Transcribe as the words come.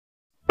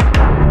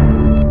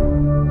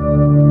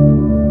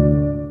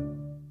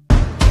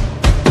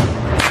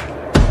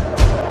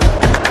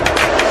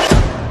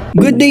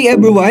Good day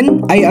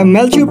everyone, I am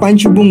Melchor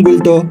Pancho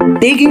Bungulto,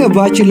 taking a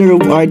Bachelor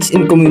of Arts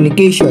in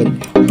Communication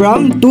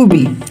from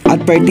 2B at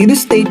Partido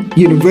State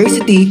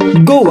University,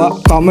 Goa,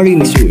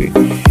 Camarines Sur.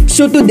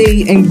 So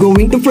today I'm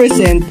going to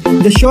present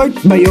the short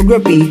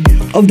biography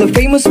of the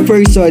famous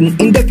person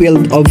in the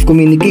field of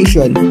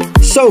communication.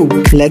 So,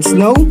 let's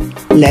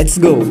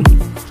go!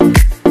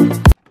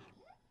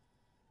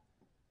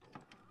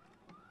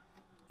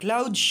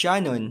 Claude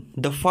Shannon,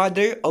 the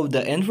father of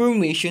the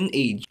information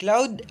age.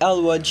 Claude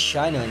Elwood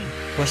Shannon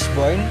was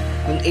born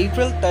on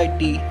April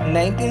 30,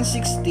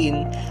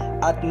 1916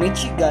 at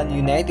Michigan,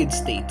 United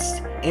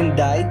States and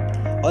died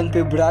on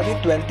February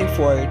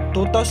 24,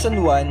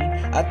 2001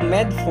 at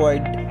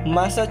Medford,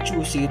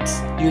 Massachusetts,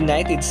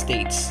 United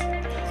States.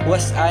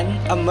 Was an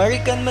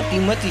American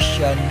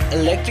mathematician,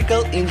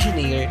 electrical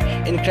engineer,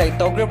 and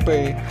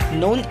cryptographer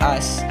known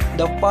as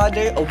the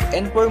father of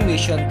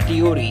information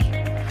theory.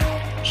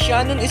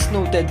 Shannon is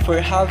noted for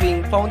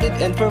having founded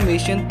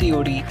information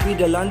theory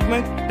with a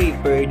landmark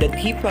paper that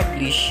he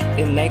published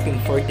in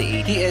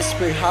 1948. He is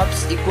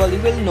perhaps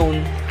equally well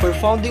known for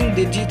founding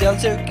digital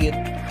circuit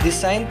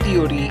design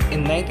theory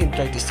in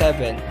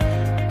 1937,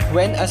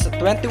 when as a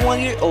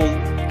 21-year-old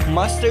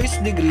master's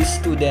degree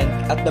student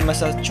at the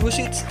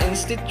Massachusetts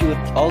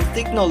Institute of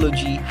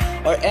Technology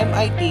or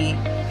MIT,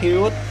 he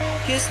wrote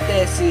his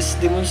thesis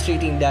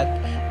demonstrating that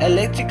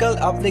electrical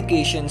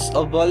applications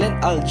of Boolean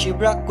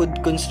algebra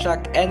could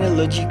construct any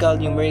logical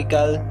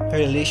numerical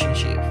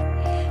relationship.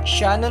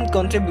 Shannon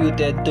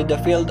contributed to the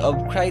field of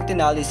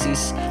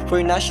cryptanalysis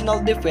for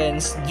national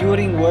defense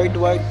during World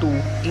War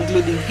II,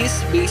 including his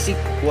basic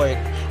work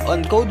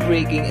on code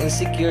breaking and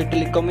secure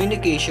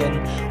telecommunication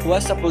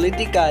was a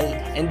political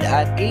and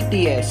an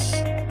ATS.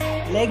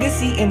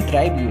 Legacy and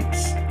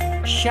tributes.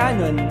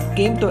 Shannon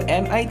came to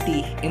MIT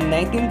in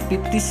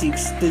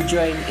 1956 to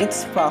join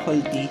its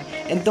faculty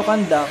and to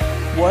conduct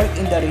work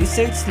in the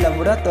Research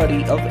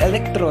Laboratory of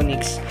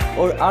Electronics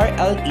or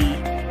RLE.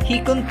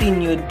 He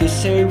continued to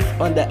serve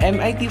on the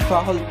MIT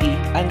faculty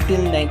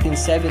until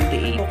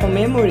 1978. To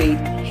commemorate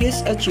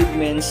his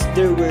achievements,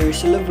 there were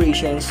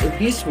celebrations of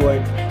his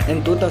work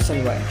in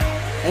 2001.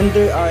 And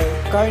there are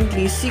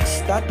currently 6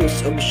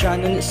 statues of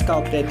Shannon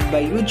sculpted by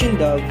Eugene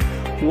Dove,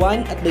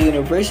 1 at the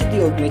University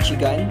of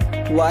Michigan,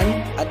 1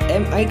 at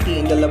MIT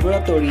in the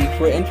Laboratory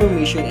for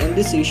Information and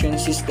Decision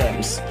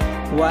Systems,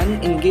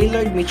 1 in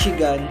Gaylord,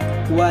 Michigan,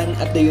 1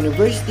 at the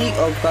University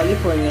of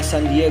California,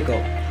 San Diego,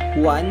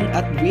 1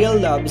 at Bell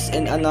Labs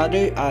and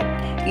another at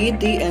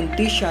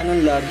AT&T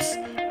Shannon Labs.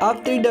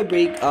 After the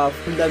breakup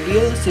of the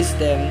Bell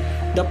system,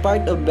 the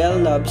part of Bell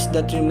Labs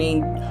that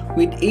remained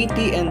with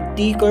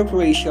AT&T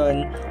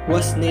Corporation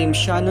was named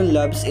Shannon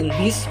Labs in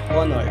his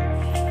honor.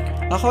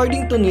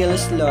 According to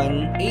Niels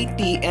Lund,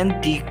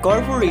 AT&T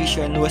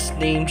Corporation was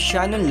named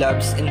Shannon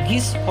Labs in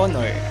his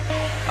honor.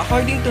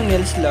 According to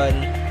Niels Lund,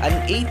 an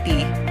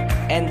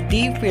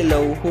AT&T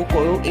fellow who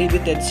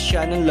co-edited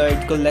Shannon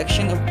Lund's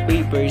collection of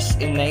papers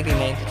in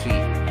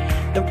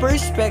 1993. The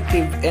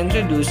perspective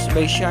introduced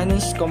by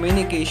Shannon's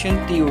communication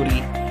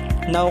theory,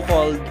 now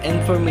called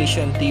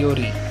information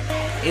theory,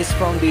 is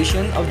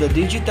foundation of the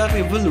digital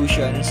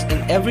revolutions,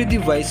 and every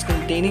device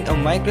containing a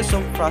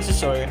Microsoft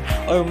processor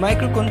or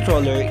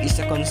microcontroller is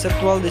a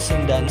conceptual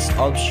descendant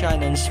of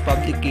Shannon's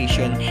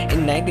publication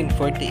in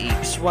 1948.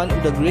 Is one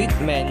of the great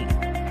men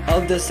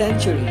of the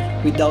century.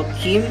 Without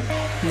him,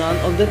 none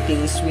of the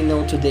things we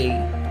know today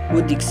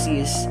would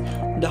exist.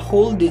 The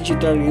whole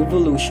digital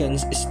revolution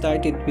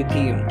started with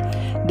him.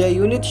 The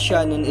unit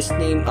Shannon is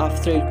named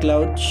after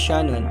Claude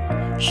Shannon.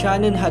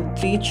 Shannon had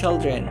 3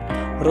 children: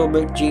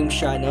 Robert James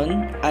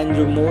Shannon,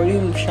 Andrew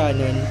Morium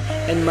Shannon,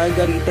 and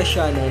Margarita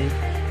Shannon.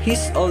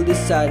 His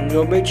oldest son,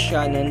 Robert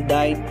Shannon,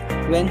 died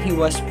when he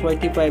was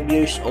 45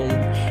 years old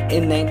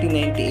in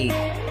 1998.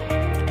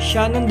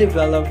 Shannon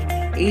developed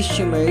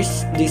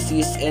Alzheimer's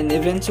disease and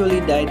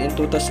eventually died in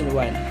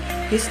 2001.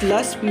 His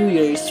last few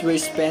years were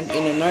spent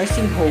in a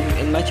nursing home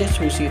in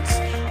Massachusetts,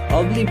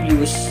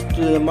 oblivious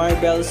to the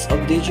marvels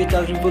of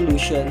digital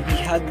revolution he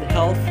had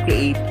helped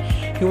create.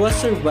 He was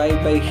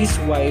survived by his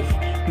wife,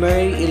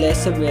 Mary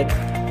Elizabeth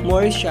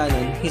Morris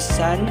Shannon, his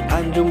son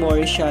Andrew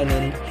Morris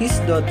Shannon, his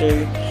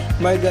daughter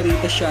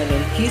Margarita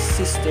Shannon, his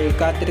sister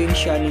Catherine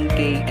Shannon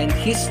Kay, and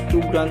his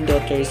 2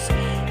 granddaughters.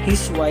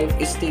 His wife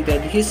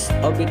stated his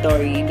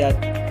obituary that,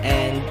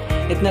 and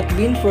it not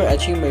been for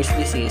Alzheimer's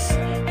disease,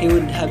 he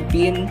would have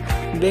been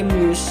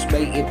bemused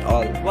by it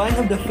all. One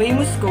of the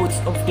famous quotes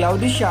of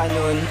Claude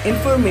Shannon,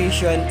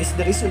 information is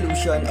the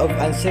resolution of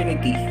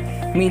uncertainty.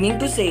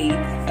 Meaning to say,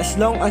 as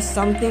long as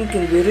something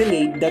can be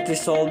relayed that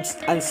resolves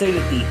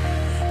uncertainty,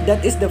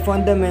 that is the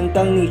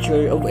fundamental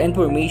nature of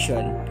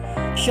information.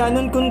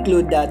 Shannon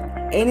concluded that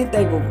any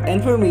type of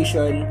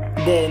information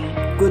then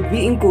could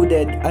be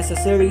encoded as a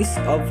series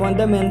of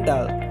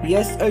fundamental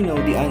yes or no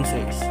the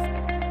answers.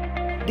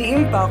 The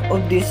impact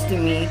of this to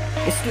me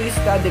is to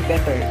study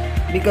better,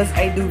 because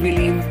I do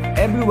believe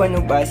every one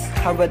of us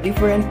have a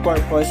different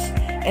purpose,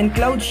 and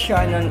Claude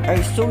Shannon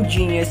are so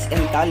genius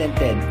and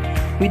talented.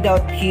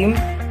 Without him,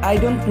 I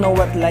don't know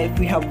what life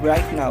we have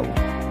right now.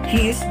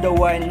 He is the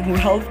one who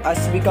helped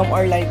us become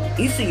our life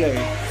easier.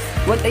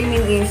 What I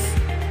mean is,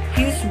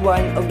 he is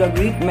one of the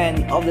great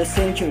men of the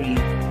century.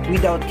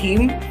 Without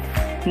him,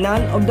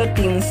 none of the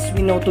things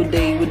we know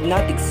today would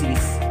not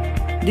exist.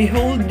 The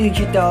whole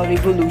digital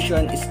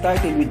revolution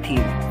started with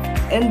him.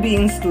 And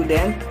being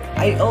student,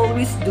 I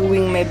always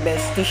doing my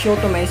best to show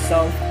to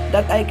myself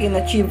that I can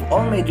achieve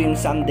all my dreams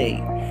someday.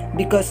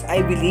 Because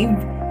I believe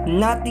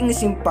nothing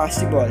is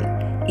impossible.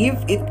 If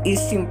it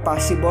is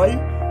impossible,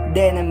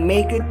 then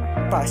make it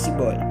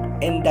possible.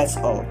 And that's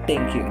all.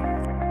 Thank you.